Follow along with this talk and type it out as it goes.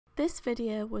This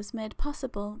video was made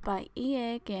possible by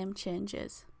EA Game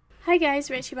Changers. Hi guys,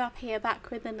 rachybop here,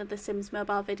 back with another Sims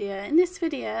mobile video. In this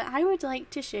video I would like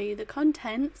to show you the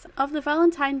contents of the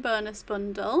Valentine bonus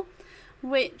bundle,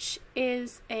 which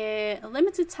is a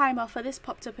limited time offer. This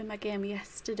popped up in my game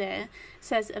yesterday. It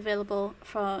says available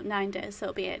for 9 days, so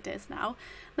it'll be 8 days now.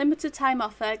 Limited time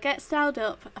offer. Get styled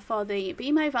up for the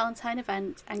Be My Valentine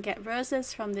event and get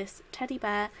roses from this teddy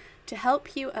bear to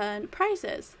help you earn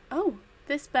prizes. Oh,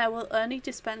 this bear will only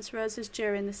dispense roses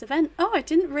during this event. Oh, I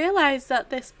didn't realise that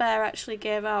this bear actually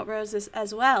gave out roses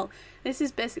as well. This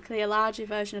is basically a larger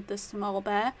version of the small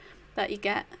bear that you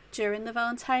get during the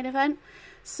Valentine event.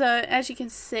 So as you can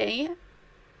see,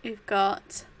 we've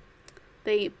got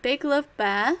the Big Love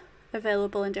Bear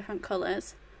available in different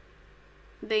colours.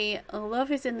 The Love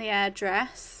is in the Air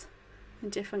dress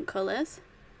in different colours.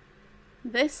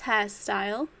 This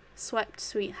hairstyle, Swept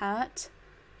Sweetheart.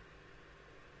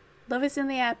 Love is in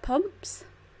the Air pumps.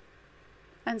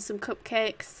 And some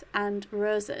cupcakes and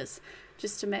roses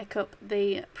just to make up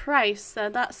the price. So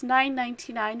that's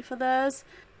 $9.99 for those.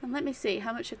 And let me see,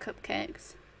 how much are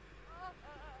cupcakes?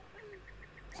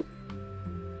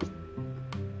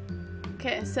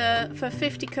 Okay, so for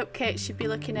 50 cupcakes you'd be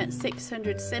looking at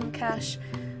 600 sim cash,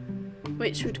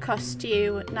 which would cost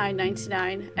you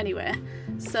 $9.99 anyway.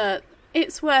 So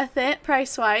it's worth it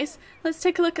price wise. Let's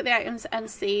take a look at the items and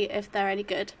see if they're any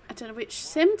good. I don't know which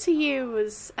sim to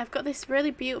use. I've got this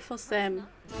really beautiful sim.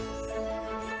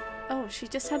 Oh, she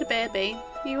just had a baby.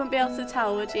 You wouldn't be able to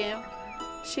tell, would you?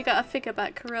 She got her figure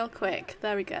back real quick.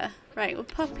 There we go. Right, we'll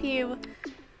pop you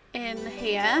in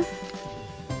here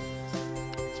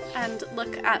and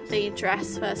look at the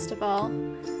dress first of all.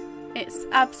 It's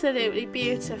absolutely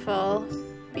beautiful.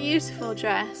 Beautiful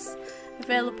dress.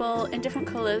 Available in different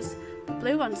colours. The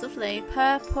blue one's lovely.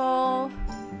 Purple.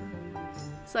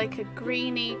 It's like a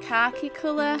greeny khaki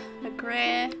colour. A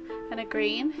grey and a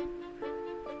green.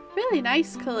 Really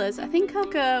nice colours. I think I'll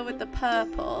go with the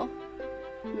purple.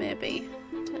 Maybe.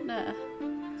 Don't know.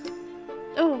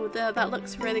 Oh, that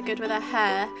looks really good with her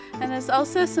hair. And there's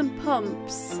also some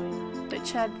pumps,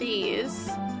 which are these.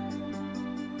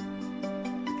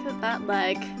 Look at that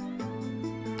leg.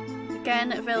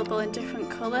 Again, available in different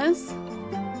colours.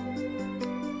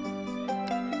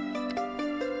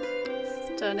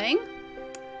 Stunning.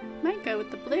 Might go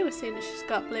with the blue, seeing as she's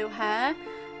got blue hair.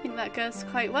 I think that goes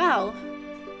quite well.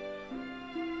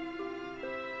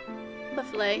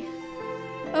 Lovely.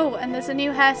 Oh, and there's a new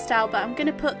hairstyle, but I'm going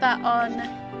to put that on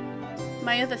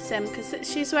my other sim because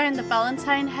she's wearing the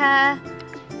Valentine hair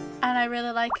and I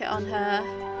really like it on her.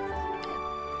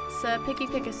 So Piggy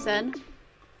Piggerson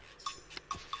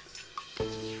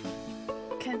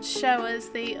can show us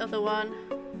the other one,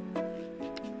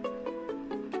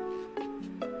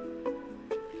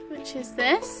 which is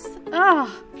this.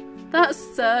 Oh, that's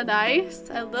so nice.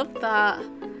 I love that.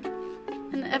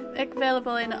 And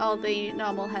available in all the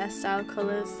normal hairstyle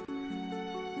colours.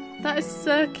 That is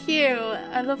so cute.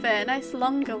 I love it. A nice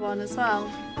longer one as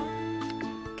well.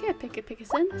 Okay, Piggy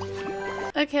Piggerson.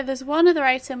 Okay, there's one other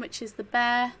item, which is the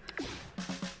bear.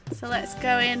 So let's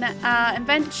go in our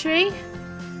inventory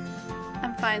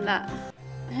and find that.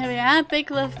 Here we are,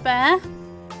 Big Love Bear.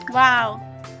 Wow.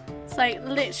 It's like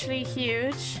literally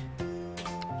huge.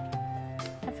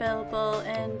 Available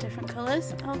in different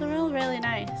colours. Oh, they're all really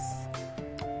nice.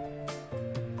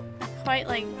 I quite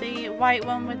like the white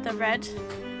one with the red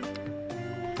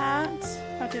part.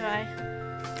 Or do I?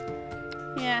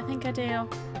 Yeah, I think I do.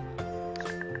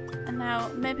 And now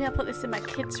maybe I'll put this in my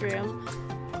kids' room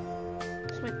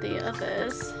with the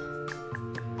others.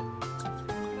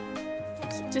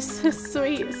 It's just so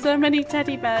sweet. So many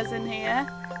teddy bears in here.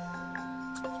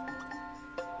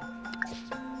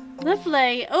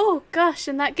 Lovely. Oh gosh,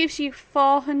 and that gives you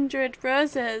 400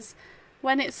 roses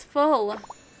when it's full.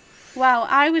 Wow,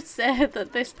 I would say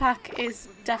that this pack is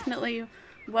definitely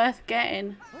worth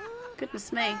getting.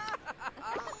 Goodness me.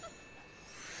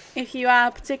 If you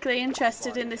are particularly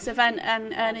interested in this event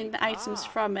and earning the items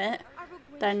from it,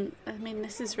 then, I mean,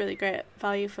 this is really great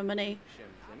value for money.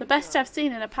 The best I've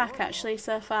seen in a pack actually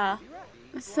so far.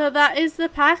 So that is the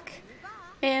pack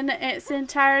in its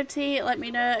entirety. Let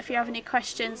me know if you have any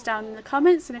questions down in the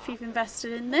comments and if you've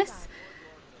invested in this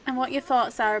and what your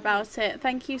thoughts are about it.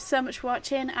 Thank you so much for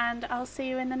watching and I'll see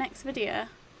you in the next video.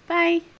 Bye!